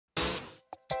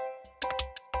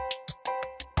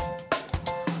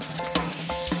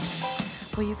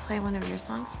will you play one of your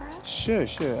songs for us? Sure,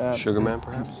 sure. Sugar Man,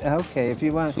 perhaps? Okay, if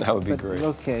you want. That would be great.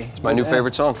 Okay. It's my new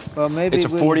favorite song. Well, maybe it's a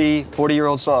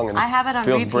 40-year-old song, and I have it on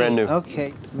feels repeat. brand new.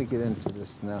 Okay, let me get into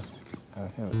this now. I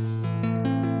have it.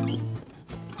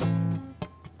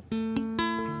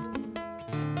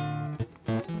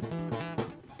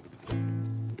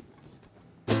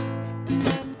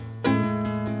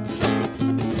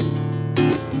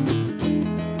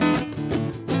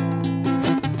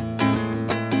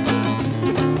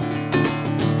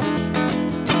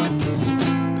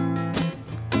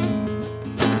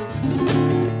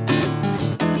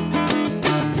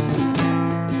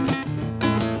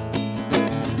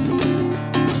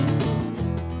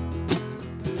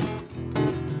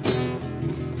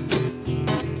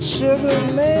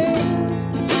 Sugar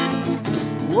man,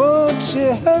 won't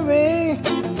you hurry?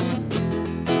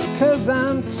 'Cause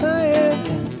I'm tired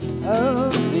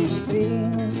of these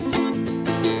scenes.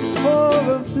 For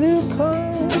a blue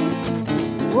coin,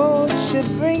 won't you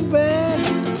bring back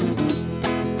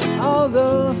all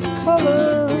those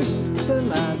colors to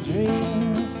my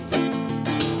dreams?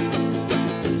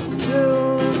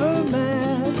 Silver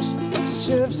magic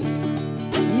strips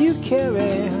you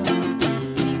carry,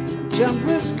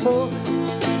 Jumpers, Coke,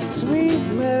 sweet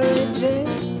Mary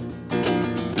Jane.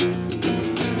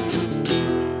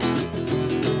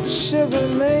 Sugar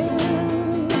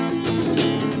man,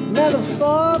 met a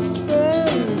false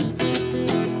friend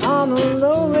on a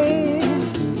lonely,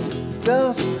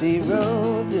 dusty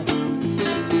road.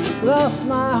 Lost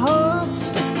my heart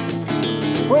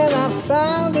when I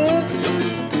found it.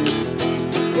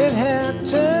 It had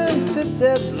turned to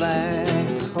dead black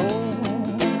coal.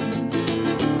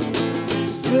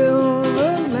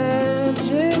 Silver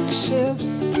magic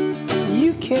ships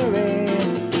you carry,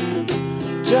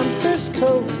 Jumpers,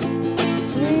 Coke,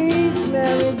 sweet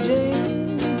Mary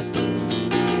Jane.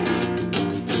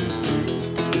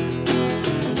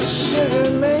 Sugar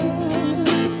man,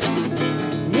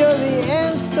 you're the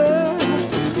answer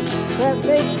that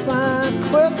makes my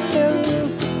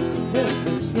questions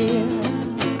disappear.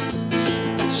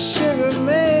 Sugar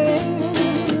man,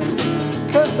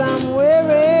 'cause I'm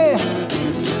weary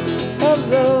of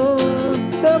those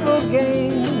double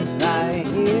games I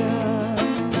hear.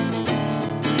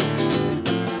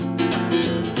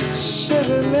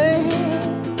 Sugar man,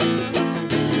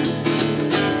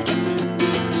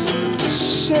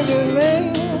 sugar man.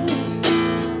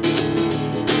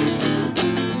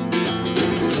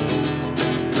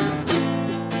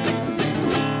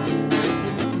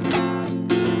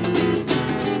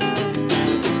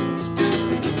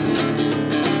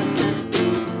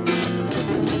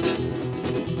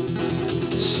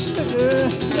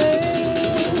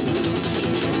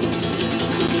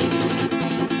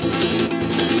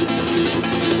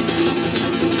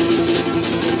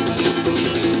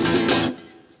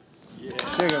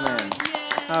 Sugar Man.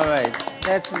 All right,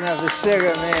 that's enough of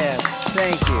Sugar Man.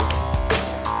 Thank you.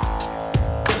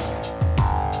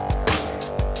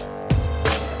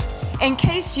 In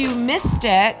case you missed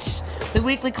it, the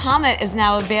Weekly Comet is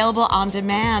now available on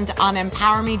demand on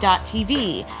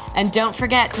emPOWERme.tv. And don't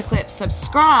forget to click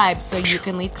subscribe so you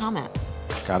can leave comments.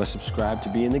 Gotta subscribe to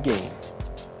be in the game.